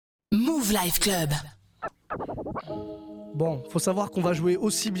Mouv Life Club. Bon, faut savoir qu'on va jouer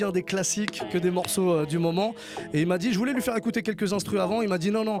aussi bien des classiques que des morceaux du moment. Et il m'a dit, je voulais lui faire écouter quelques instrus avant. Il m'a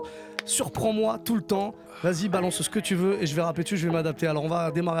dit non, surprends-moi tout le temps. Vas-y, balance ce que tu veux et je vais rapper dessus, je vais m'adapter. Alors on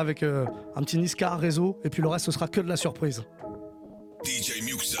va démarrer avec un petit Niska réseau et puis le reste ce sera que de la surprise. DJ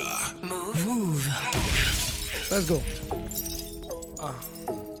Muxa. Mouv. Let's go.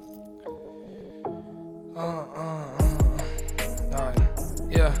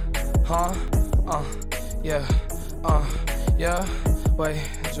 Yeah, yeah, wait,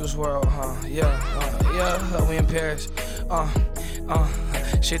 juicewrld, yeah, we in Paris,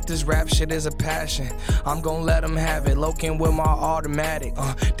 shit, this rap shit is a passion. I'm gon' let them have it. Lokin' with my automatic.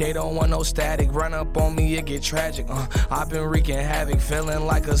 They don't want no static. Run up on me, it get tragic. I've been wreaking havoc, feeling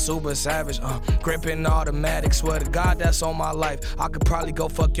like a super savage. Gripping automatic. Swear to God, that's on my life. I could probably go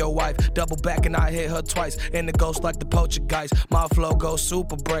fuck your wife. Double back and I hit her twice. In the ghost like the poacher guys. My flow goes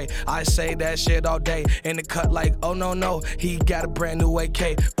super brave. I say that shit all day. In the cut like, oh no, he got a brand new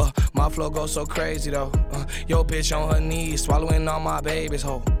AK. My flow goes so crazy though. Yo bitch on her knees, swallowing all my babies,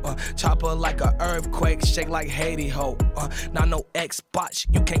 ho. Chopper like a earthquake, shake like Haiti, ho. Not no Xbox,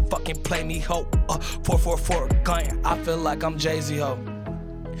 you can't fucking play me, ho. 444 gun, I feel like I'm Jay-Z, ho.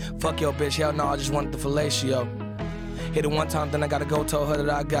 Fuck your bitch, hell no, I just wanted the fellatio. Hit it one time, then I gotta go, told her that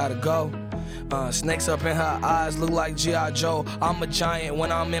I gotta go. Snakes up in her eyes, look like G.I. Joe. I'm a giant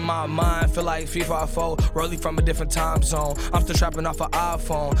when I'm in my mind, feel like FIFA 4, rolling from a different time zone. I'm still trapping off an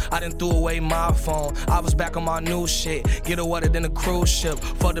iPhone, I done threw away my phone. I was back on my new shit, get her wetter than a cruise ship.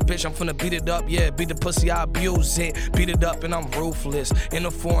 Fuck the bitch, I'm finna beat it up, yeah, beat the pussy, I abuse it. Beat it up and I'm ruthless, in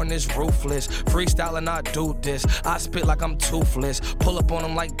the foreign is ruthless. Freestyling, I do this, I spit like I'm toothless. Pull up on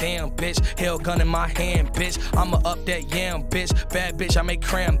them like damn bitch, hell gun in my hand bitch. I'ma up that yam bitch, bad bitch, I make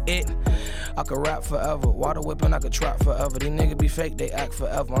cram it. I could rap forever, water whipping, I could trap forever. These niggas be fake, they act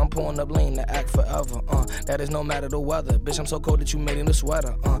forever. I'm pulling up lean to act forever. That is no matter the weather. Bitch, I'm so cold that you made in the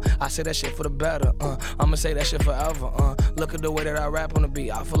sweater. I say that shit for the better. I'ma say that shit forever. Look at the way that I rap on the beat.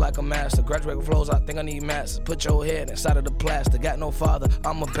 I feel like a master. Graduate with flows, I think I need masters. Put your head inside of the plaster. Got no father,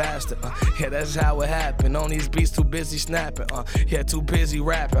 I'm a bastard. Yeah, that's how it happened. On these beats, too busy snapping. Yeah, too busy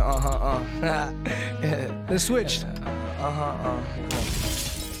rapping. They switched.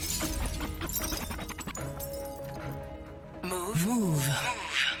 Mouv.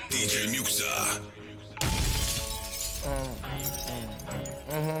 DJ Muxa.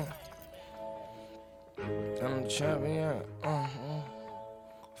 I'm a champion.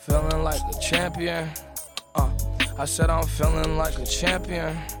 Feeling like a champion. I said I'm feeling like a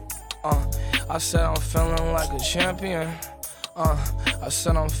champion. I said I'm feeling like a champion. I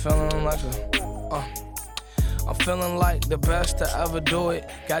said I'm feeling like a. I'm feeling like the best to ever do it.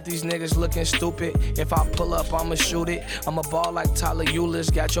 Got these niggas looking stupid. If I pull up, I'ma shoot it. I'ma ball like Tyler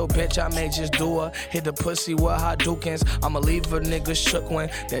Eulis. Got your bitch, I may just do her. Hit the pussy with Hadoukens. I'ma leave a nigga shook when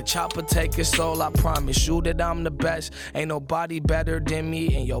that chopper take his soul. I promise you that I'm the best. Ain't nobody better than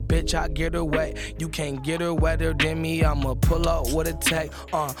me. And yo bitch, I get her wet. You can't get her wetter than me. I'ma pull up with a tech.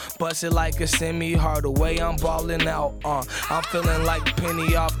 Bust it like a semi. Hard away, I'm balling out. I'm feeling like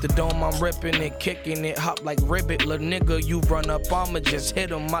Penny off the dome. I'm ripping it, kicking it, hop like ribbit, little nigga, you run up, I'ma just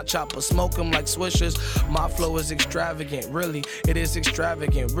hit him. My chopper smoke him like swishers. My flow is extravagant, really. It is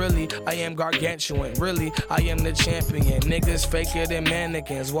extravagant, really. I am gargantuan, really. I am the champion. Niggas faker than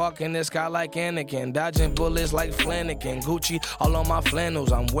mannequins. Walking the sky like Anakin. Dodging bullets like Flanagan. Gucci all on my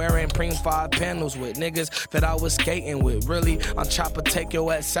flannels. I'm wearing Prem 5 panels with niggas that I was skating with, really. I'm chopper, take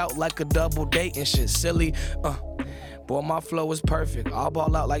your ass out like a double date and shit, silly. Boy, my flow is perfect. I'll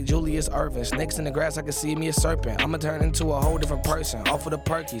ball out like Julius Erving. Snakes in the grass, I can see me a serpent. I'ma turn into a whole different person. Off of the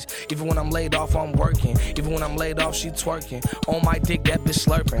perkies. Even when I'm laid off, I'm working. Even when I'm laid off, she twerking. On my dick, that bitch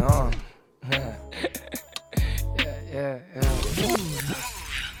slurping. Yeah.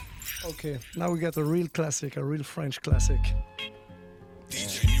 Okay, now we got a real classic, a real French classic.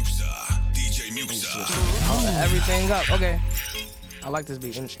 DJ Muxa. Everything up, okay. I like this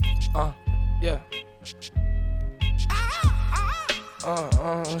beat. Yeah. These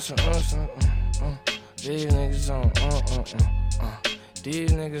niggas don't,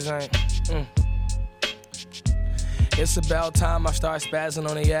 these niggas ain't, It's about time I start spazzing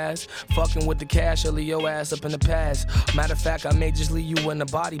on the ass. Fucking with the cash, I'll leave your ass up in the past. Matter of fact, I may just leave you in the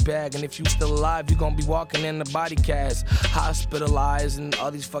body bag. And if you still alive, you gon' be walking in the body cast. Hospitalized and all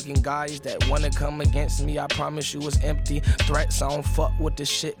these fucking guys that wanna come against me, I promise you it's empty. Threats, I don't fuck with the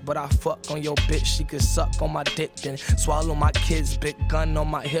shit, but I fuck on your bitch. She could suck on my dick, then swallow my kids. Big gun on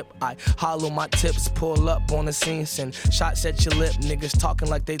my hip, I hollow my tips. Pull up on the scene, send shots at your lip. Niggas talking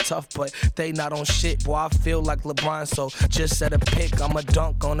like they tough, but they not on shit. Boy, I feel like LeBron line, so just set a pick. I'ma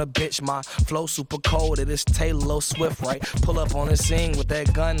dunk on a bitch. My flow super cold, it is Taylor Swift, right? Pull up on the scene with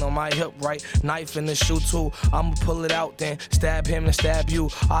that gun on my hip, right? Knife in the shoe too. I'ma pull it out, then stab him and stab you.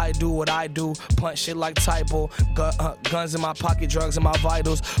 I do what I do, punch shit like typo. Guns in my pocket, drugs in my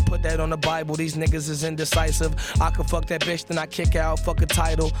vitals. Put that on the Bible. These niggas is indecisive. I could fuck that bitch, then I kick her out, fuck a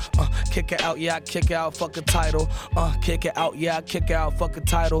title. Kick her out, yeah, I kick her out, fuck a title. Kick it out, yeah, I kick it out, fuck a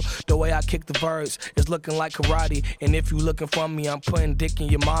title. The way I kick the verbs is looking like karate. And if you looking for me, I'm putting dick in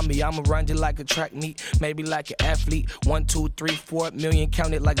your mommy. I'ma run you like a track meet, maybe like an athlete. 1, 2, 3, 4 million,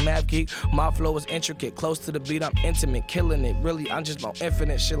 count it like Mav Geek. My flow is intricate, close to the beat, I'm intimate, killing it. Really, I'm just on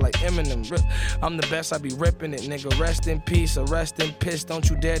infinite shit like Eminem. I'm the best, I be ripping it, nigga. Rest in peace, or rest in piss. Don't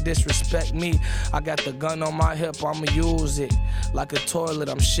you dare disrespect me. I got the gun on my hip, I'ma use it like a toilet.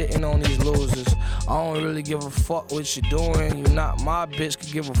 I'm shitting on these losers. I don't really give a fuck what you doing. You not my bitch,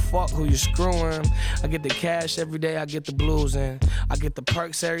 could give a fuck who you screwing. I get the cash every day, I get the blues in. I get the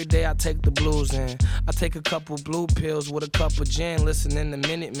perks every day, I take the blues in. I take a couple blue pills with a cup of gin, listening to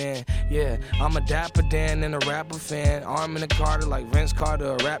Minute Man. Yeah, I'm a Dapper Dan and a rapper fan. Arm in the Carter like Vince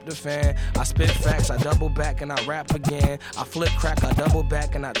Carter, a Raptor fan. I spit facts, I double back and I rap again. I flip crack, I double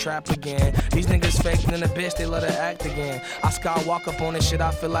back and I trap again. These niggas faking in the bitch, they let her act again. I skywalk up on this shit,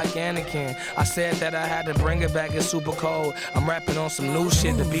 I feel like Anakin. I said that I had to bring it back, it's super cold. I'm rapping on some new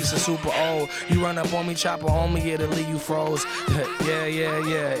shit, the beats are super old. You run up on me, chopper on me, it'll leave you froze. Yeah,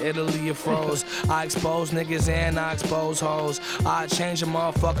 it'll leave you froze. I expose niggas and I expose hoes. I change a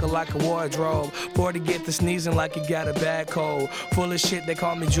motherfucker like a wardrobe. For to get the sneezing like you got a bad cold. Full of shit, they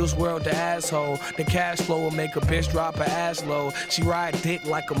call me juicewrld the asshole. The cash flow will make a bitch drop her ass low. She ride dick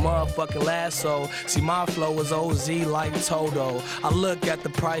like a motherfucking lasso. See, my flow is OZ like Toto. I look at the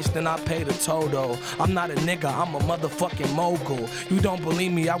price, then I pay the total. I'm not a nigga, I'm a motherfucking mogul. You don't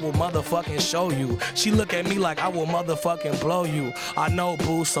believe me, I will motherfucking show you. She look at me like I will motherfucking blow you. I know,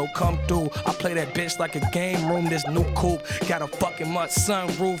 boo, so come through. I play that bitch like a game room, this new coupe. Got a fucking much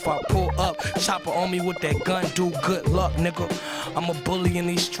sunroof, I pull up. Chopper on me with that gun, do good luck, nigga. I'm a bully in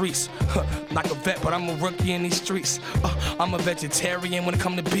these streets. Like a vet, but I'm a rookie in these streets. I'm a vegetarian when it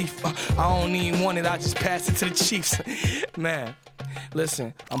come to beef. I don't even want it, I just pass it to the Chiefs. Man,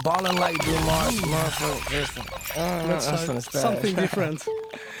 listen, I'm ballin' like Dumars. Listen, Let's try something different.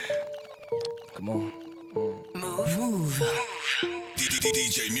 Come on. Mouv.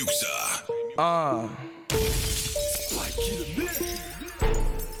 DJ Muxa.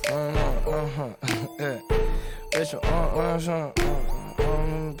 Yeah. Bitch,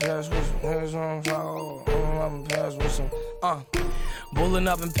 pass with some, Bullin'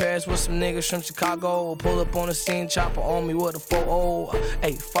 up in Paris with some niggas from Chicago. Pull up on the scene, chopper on me with a 4-0.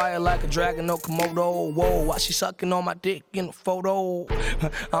 Hey, fire like a dragon, no Komodo. Whoa, why she sucking on my dick in the photo? I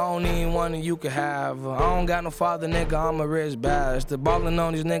don't need one that you can have. I don't got no father, nigga, I'm a rich bastard. Ballin'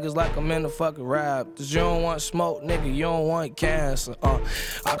 on these niggas like I'm in the fucking rap. Cause you don't want smoke, nigga, you don't want cancer.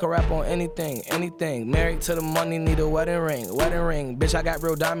 I can rap on anything, anything. Married to the money, need a wedding ring. Bitch, I got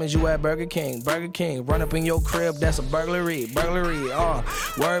real diamonds, you at Burger King. Run up in your crib, that's a burglary.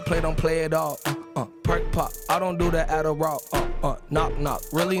 Wordplay, don't play it all. Perk pop, I don't do that at a raw. Knock,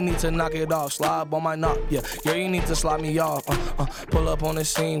 really need to knock it off. Slide on my knock, yeah, you need to slide me off. Pull up on the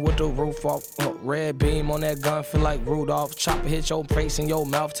scene with the roof off. Red beam on that gun, feel like Rudolph. Chopper hit your face in your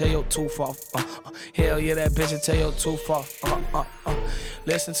mouth, tear your tooth off. Hell yeah, that bitch will tear your tooth off.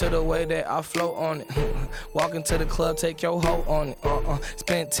 Listen to the way that I float on it. Walk into the club, take your hoe on it.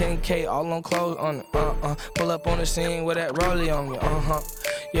 Spent 10K all on clothes on it. Pull up on the scene with that rollie on me.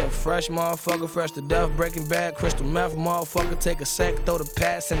 Yeah, fresh motherfucker, fresh to death, Breaking Bad, crystal meth motherfucker. Take a sec, throw the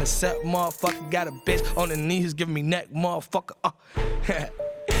pass in the set, motherfucker. Got a bitch on the knees, giving me neck, motherfucker.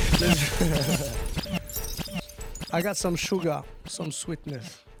 I got some sugar, some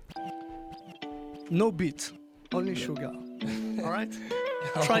sweetness. No beat, only sugar. All right?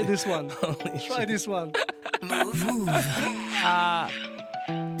 Try this one. Try this one. Mouv.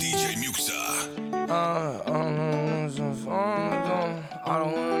 DJ Muxa. I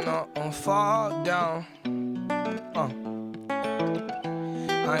don't wanna fall down.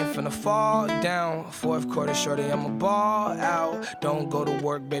 I ain't finna fall down. Fourth quarter, shorty, I'ma ball out. Don't go to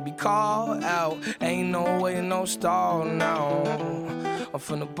work, baby, call out. Ain't no way, no stall now. I'm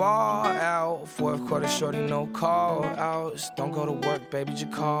finna ball out. Fourth quarter, shorty, no call outs. Don't go to work, baby,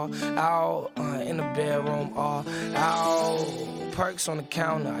 just call out. In the bedroom, all out. Perks on the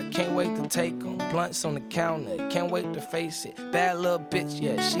counter, I can't wait to take them. Blunts on the counter, can't wait to face it. Bad little bitch,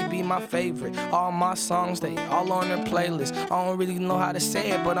 yeah, she be my favorite. All my songs, they all on her playlist. I don't really know how to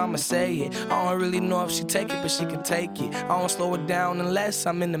say it, but I'ma say it. I don't really know if she take it, but she can take it. I don't slow it down unless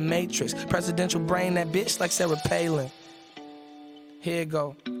I'm in the Matrix. Presidential brain, that bitch like Sarah Palin. Here you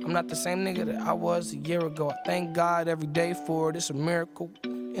go. I'm not the same nigga that I was a year ago. I thank God every day for it. It's a miracle.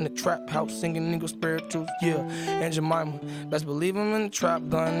 In the trap house singing nigga spirituals, yeah. And Jemima, best believe him in the trap,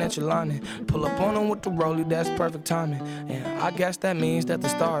 gun at your lining. Pull up on him with the rollie, that's perfect timing. And I guess that means that the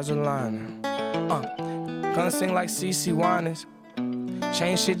stars are lining. Gonna sing like CeCe Winans.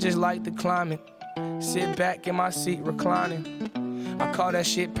 Change shit just like the climate. Sit back in my seat reclining. I call that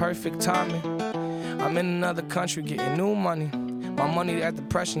shit perfect timing. I'm in another country getting new money. My money at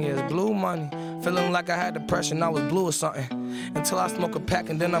depression, yeah, it's blue money. Feeling like I had depression, I was blue or something. Until I smoke a pack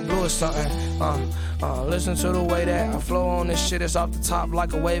and then I blew or something. Listen to the way that I flow on this shit, it's off the top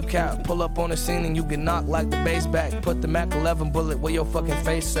like a wave cap. Pull up on the scene and you get knocked like the bass back. Put the Mac 11 bullet where your fucking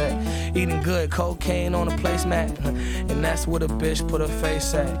face at. Eating good cocaine on a placemat, and that's where the bitch put her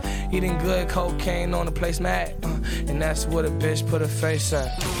face at. Eating good cocaine on a placemat, and that's where the bitch put her face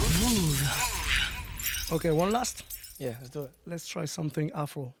at. Okay, one last. Yeah, let's do it. Let's try something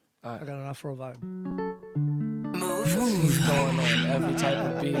Afro. All right. I got an Afro vibe. He's going on every type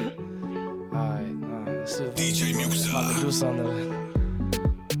of beat. Alright, let's see if DJ Muxa. I can do something.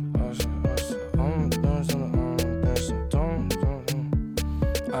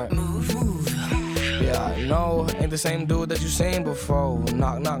 Yeah, I know, ain't the same dude that you seen before.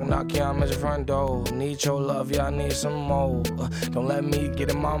 Knock, knock, knock, yeah, I'm at your front door. Need your love, yeah, I need some more. Don't let me get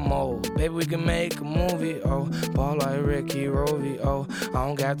in my mode. Baby, we can make a movie, oh. Ball like Ricky Rovey, oh. I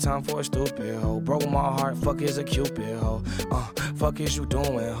don't got time for a stupid hoe. Broke my heart, fuck is a cupid, hoe. Fuck is you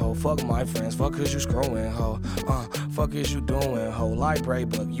doing, ho? Fuck my friends, fuck is you screwing, ho? Fuck is you doing, ho? Like Bray,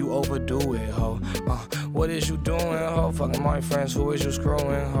 but you overdo it, ho. What is you doing, ho? Fucking my friends, who is you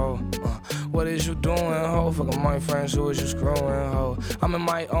screwing, ho? What is you doing, ho? Fucking my friends, who is you screwing, ho? I'm in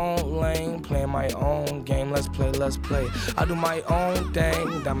my own lane, playing my own game. Let's play, let's play. I do my own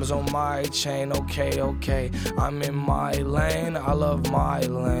thing, diamonds on my chain. Okay, okay. I'm in my lane, I love my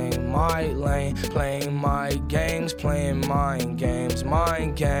lane, playing my games, playing mind games,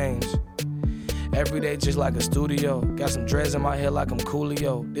 mind games. Every day just like a studio. Got some dreads in my head like I'm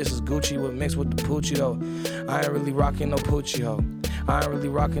Coolio. This is Gucci with mixed with the Poochie though. I ain't really rocking no Poochie ho. I ain't really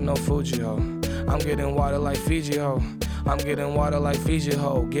rocking no Fuji ho. I'm getting water like Fiji ho. I'm getting water like Fiji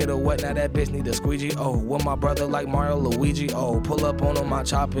ho. Get her wet, now that bitch need a squeegee. Oh, with my brother like Mario Luigi. Oh, pull up on him, my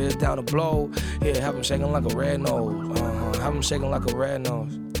chopper is down to blow. Yeah, have him shaking like a red nose. Have him shaking like a red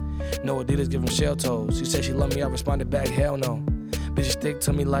nose. No Adidas give him shell toes. She said she love me, I responded back, hell no. Bitch, stick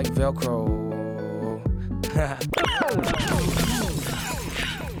to me like Velcro.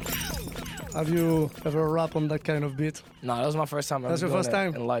 Have you ever rap on that kind of beat? Nah, that was my first time. That's your first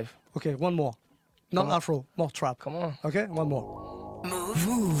time in life. Okay, one more. Not Afro, more trap. Come on. Okay, one more.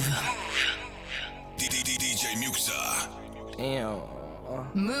 Mouv. DJ Muxa. Damn.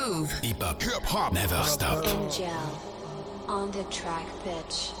 Mouv. Hip hop never stop. Angel on the track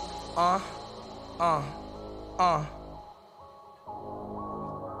pitch.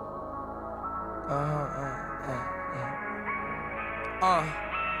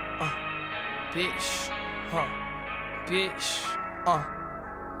 Bitch, bitch,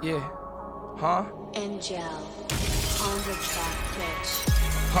 yeah, Angel on the track pitch.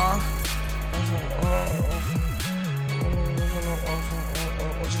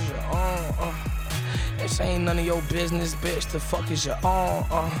 This ain't none of your business, bitch. The fuck is your own?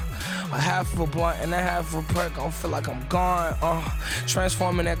 A half of a blunt and a half of a perk, I don't feel like I'm gone.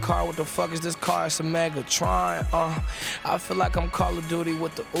 Transforming that car, what the fuck is this car? It's a Megatron. I feel like I'm Call of Duty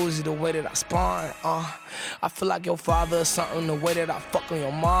with the Uzi, the way that I spawn. I feel like your father or something, the way that I fuck on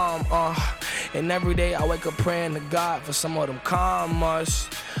your mom. And every day I wake up praying to God for some of them commas.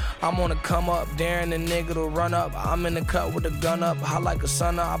 I'm on the come up, daring the nigga to run up. I'm in the cut with the gun up, hot like a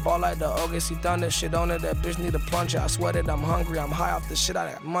sunner. I ball like the OKC Thunder, shit on it, that bitch need a plunger. I swear that I'm hungry, I'm high off the shit,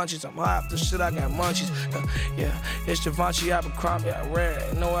 I got munchies. I'm high off the shit, I got munchies. Yeah, it's Givenchy, Abercrombie, I wear it,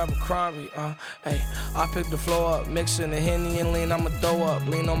 ain't no Abercrombie. Hey, I pick the flow up, mixing the Henny and lean, I'ma throw up.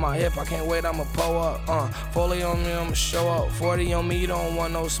 Lean on my hip, I can't wait, I'ma pull up. 40 on me, I'ma show up. 40 on me, you don't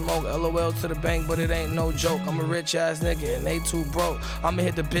want no smoke. LOL to the bank, but it ain't no joke. I'm a rich ass nigga and they too broke. I'ma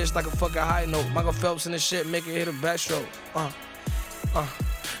hit the bitch like a fucking high note. Michael Phelps in the shit, make it hit a backstroke.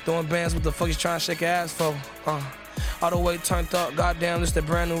 Doing bands, what the fuck you trying to shake your ass for? all the way turned up. Goddamn, this the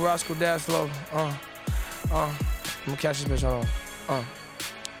brand new Roscoe Dash flow. I'm gonna catch this bitch, hold on.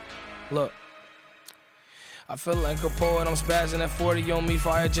 Look. I feel like a poet, I'm spazzing at 40 on me.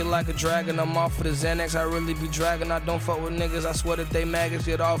 Fire just like a dragon, I'm off for the Xanax, I really be dragging. I don't fuck with niggas, I swear that they maggots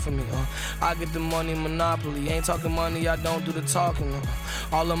get off of me. I get the money, monopoly. Ain't talking money, I don't do the talking.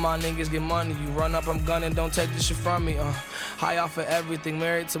 All of my niggas get money, you run up, I'm gunning, don't take this shit from me. High off of everything,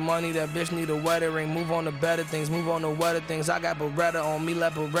 married to money, that bitch need a wedding ring. Move on to better things, move on to wetter things. I got Beretta on me,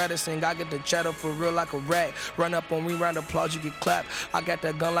 let Beretta sing. I get the cheddar for real like a rat. Run up on me, round applause, you get clapped. I got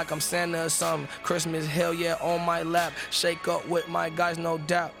that gun like I'm Santa or something. Christmas, hell yeah, on my lap. Shake up with my guys, no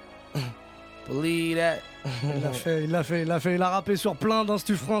doubt. Believe that. Il l'a fait. Il a rappé sur plein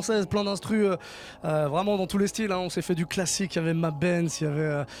d'instrus françaises, plein d'instrus vraiment dans tous les styles. Hein. On s'est fait du classique, il y avait Ma Benz, il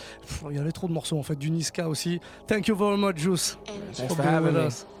y avait trop de morceaux en fait, du Niska aussi. Thank you very much, Juice. Thanks for having me.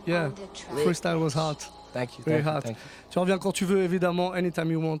 Yeah, freestyle was hot. Thank you. Very hot. Thank you. Tu reviens quand tu veux, évidemment. Anytime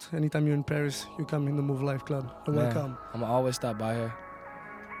you want, anytime you're in Paris, you come in the Mouv Life Club. Welcome. I'm always stop by here.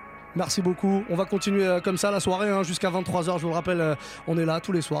 Merci beaucoup. On va continuer comme ça la soirée hein, jusqu'à 23h. Je vous le rappelle, on est là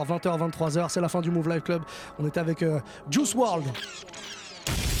tous les soirs, 20h, 23h. C'est la fin du Mouv Life Club. On était avec juicewrld.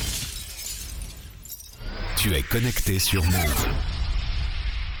 Tu es connecté sur Mouv'.